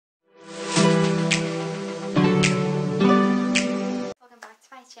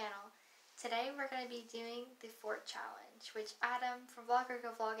going to be doing the fort challenge, which Adam from Vlogger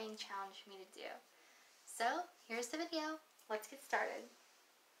Go Vlogging challenged me to do. So, here's the video. Let's get started.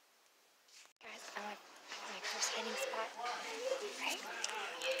 Guys, I'm at my first hiding spot, right?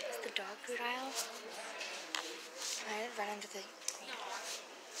 It's the dog food aisle. Right under the...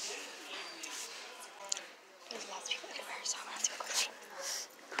 There's lots of people everywhere, so I'm gonna have to go quickly.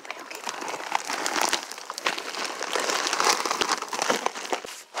 Wait, okay.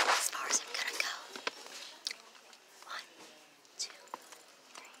 As far as I'm gonna go. 1, 2,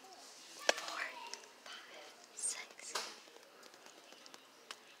 3, 4, 5, 6,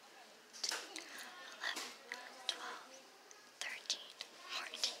 11, 12, 13,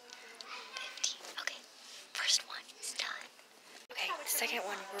 14, 15. Okay, first one is done. Okay, second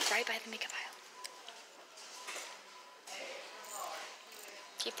one, we're right by the makeup aisle.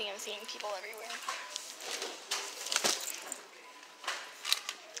 Keep thinking I'm seeing people everywhere.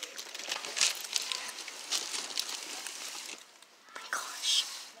 Oh my gosh.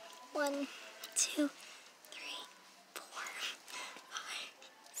 1, 2, 3, 4, 5,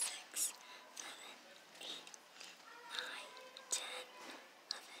 6, 7, 8, 9, 10,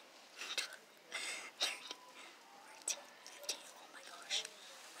 11, 12, 13, 14, 15. Oh my gosh.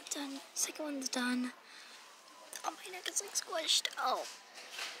 I'm done. Second one's done. Oh, my neck is like squished. Oh.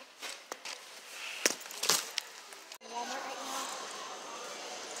 Walmart right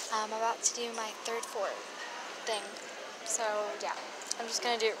now. I'm about to do my third fort thing. So yeah, I'm just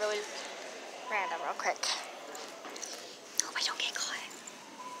gonna do it really random real quick. Hope I don't get caught.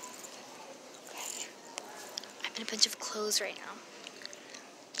 Okay. I'm in a bunch of clothes right now.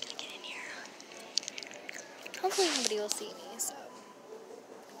 Gonna get in here. Hopefully nobody will see me, so.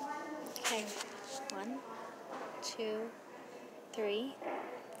 Okay. 1, 2, 3,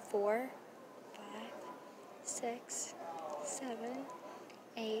 4, 5, 6, 7,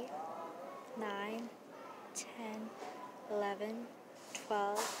 8, 9, 10, 11,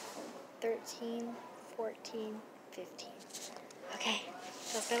 12, 13, 14, 15. Okay,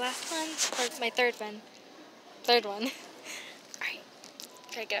 that's my last one, or my third one. Third one. Alright,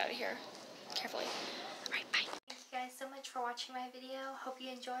 gotta get out of here carefully. Alright, bye. Thank you guys so much for watching my video. Hope you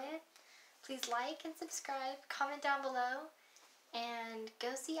enjoy it. Please like and subscribe, comment down below, and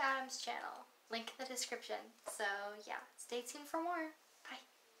go see Adam's channel. Link in the description. So yeah, stay tuned for more.